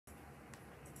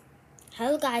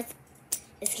Hello guys,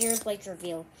 it's Gareth Blake's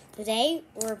Review. Today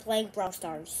we're playing Brawl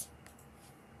Stars.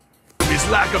 This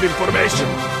lack of information.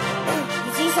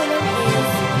 You see someone is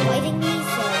fighting me,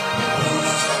 so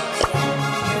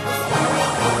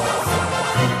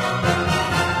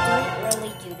don't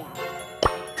really do that.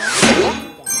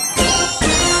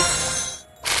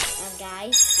 And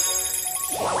guys,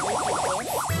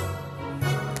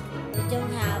 we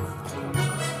don't have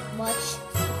much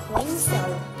coins, so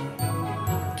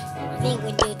I think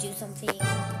we need to do something.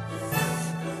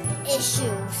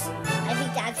 Issues. I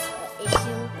think that's the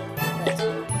issue. But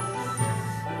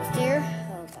there.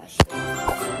 Oh gosh.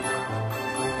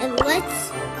 And let's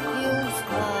use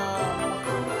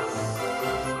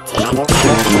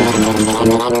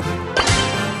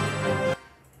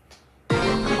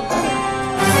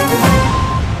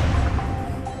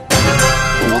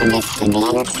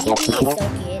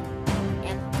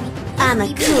I'm a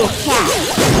cool cat.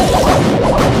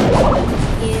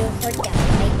 You heard that,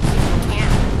 right?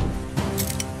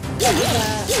 Cat.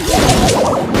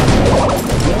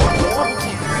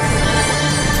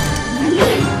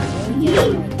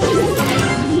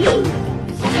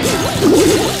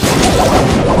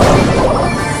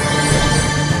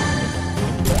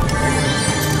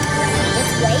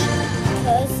 Let's wait,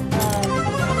 because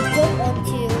we don't want someone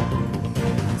to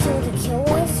kill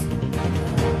us.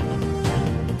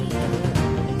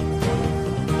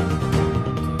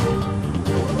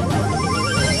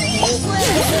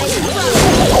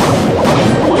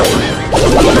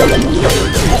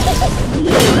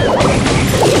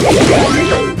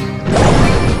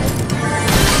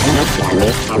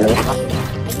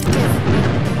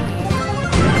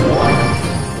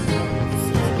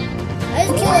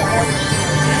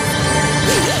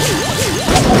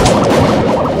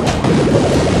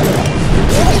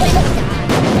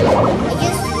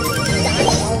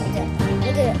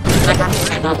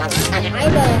 I'm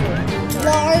a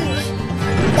large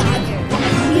dodger.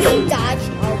 You can dodge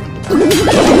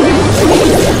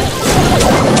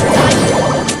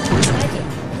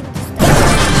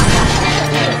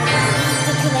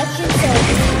the connection, so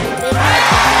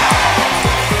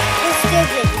we're still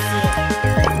good to see it.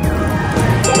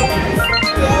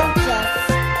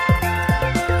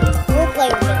 We'll play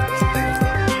with it.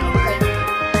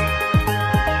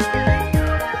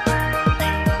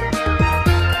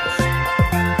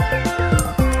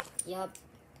 Yup.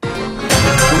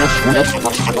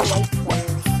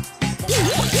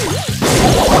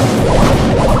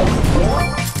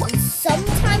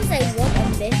 Sometimes I want a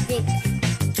mythic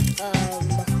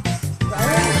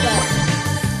Brawl,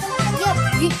 but yep,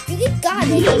 you got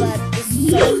it, but it's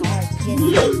so hard. Just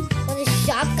when the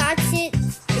shop got it,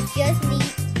 it just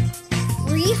needs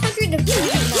 359.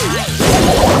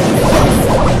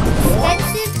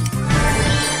 Expensive,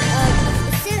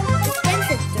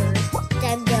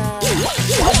 than the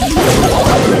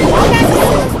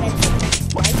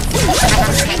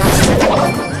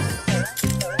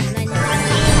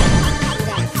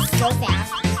so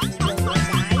fast, we will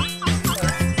die.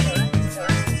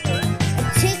 A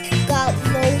tick got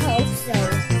low health, so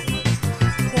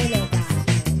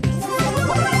Polo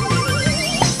got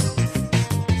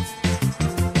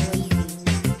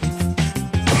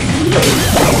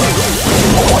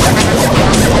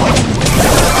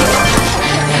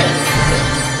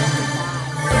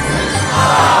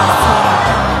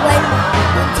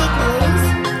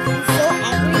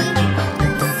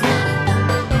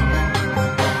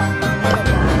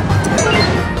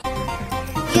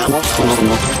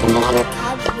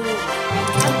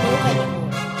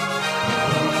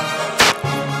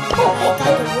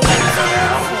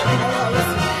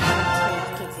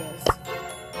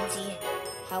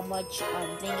how much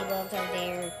thingy bugs are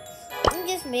there. You can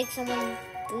just make someone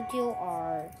Util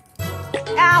or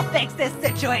I'll fix this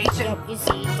situation. yep, you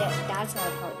see that's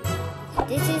our partner.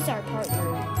 This is our partner.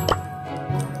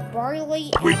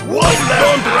 Barley. With one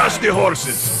don't rush the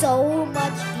horses. So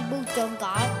much people don't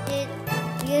got it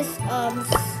because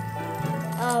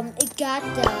it got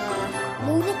the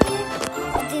Lunatic.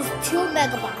 There's 2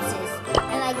 mega boxes,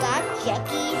 and I got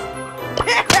Jackie.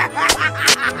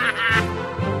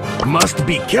 Must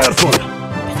be careful.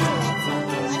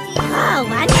 Oh,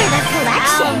 under the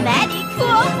collection. How many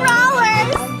cool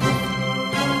brawlers!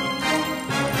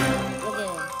 Look at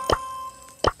him.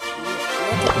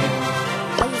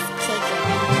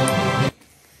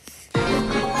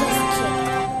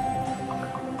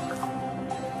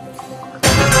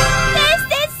 This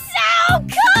is so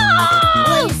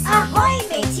cool! Ahoy,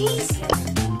 mateys!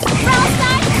 Brawl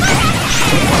Stars!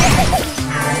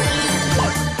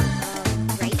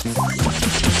 Right.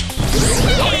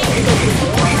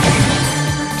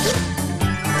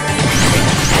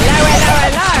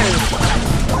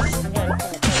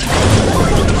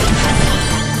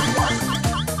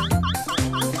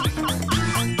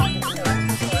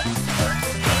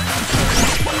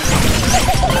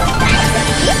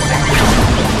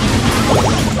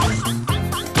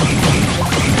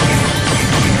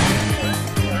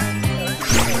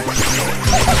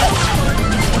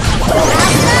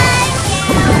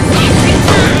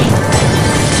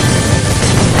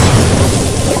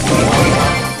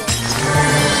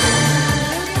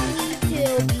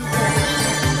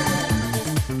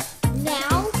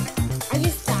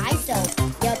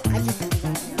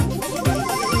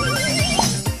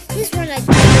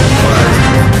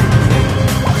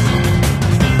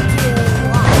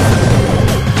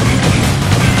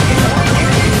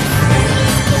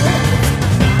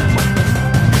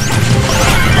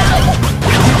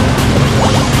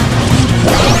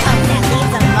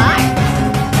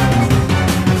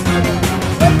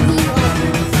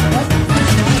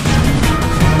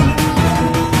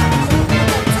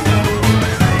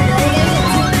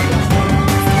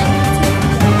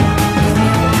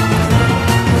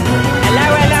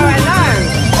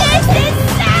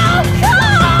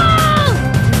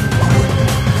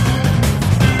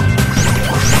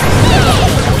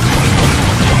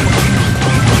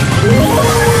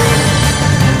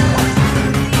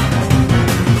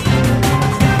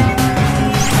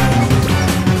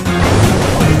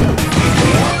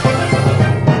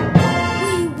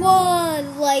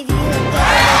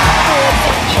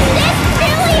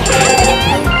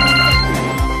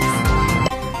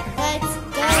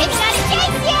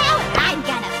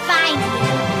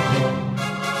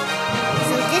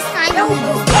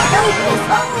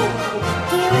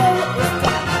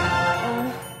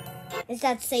 Is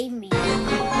that saved me? Is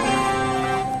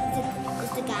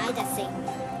the guy that saved me?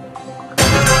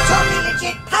 Totally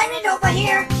legit pirate over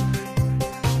here.